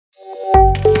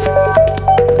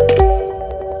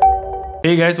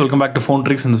Hey guys, welcome back to Phone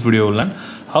Tricks. In this video we'll learn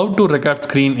how to record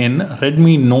screen in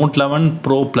Redmi Note 11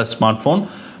 Pro Plus smartphone.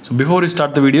 So before we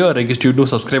start the video, I request you to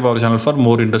subscribe our channel for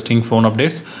more interesting phone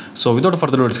updates. So without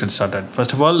further ado, let's get started.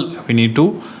 First of all, we need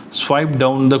to swipe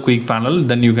down the quick panel.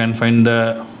 Then you can find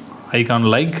the icon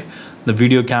like the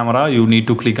video camera. You need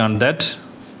to click on that.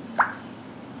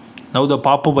 Now the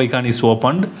pop-up icon is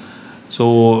opened.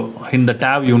 So in the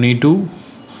tab you need to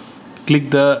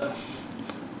click the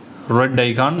red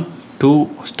icon to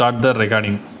start the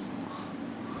recording.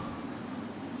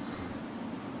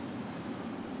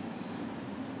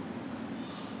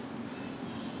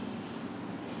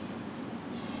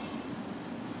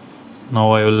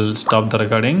 Now I will stop the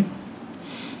recording.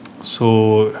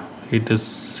 So it is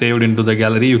saved into the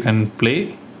gallery. You can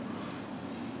play.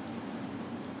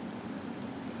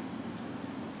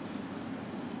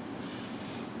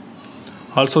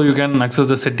 Also you can access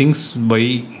the settings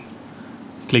by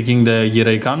clicking the gear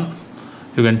icon.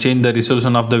 You can change the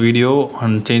resolution of the video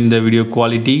and change the video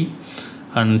quality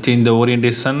and change the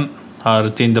orientation or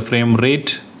change the frame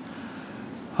rate.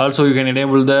 Also you can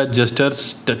enable the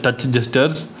gestures, the touch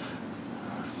gestures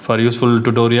for useful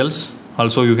tutorials.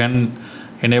 Also you can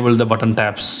enable the button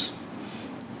taps.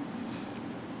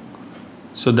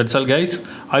 So that's all guys.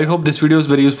 I hope this video is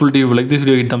very useful to you. If you like this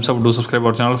video, hit thumbs up, do subscribe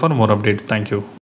our channel for more updates. Thank you.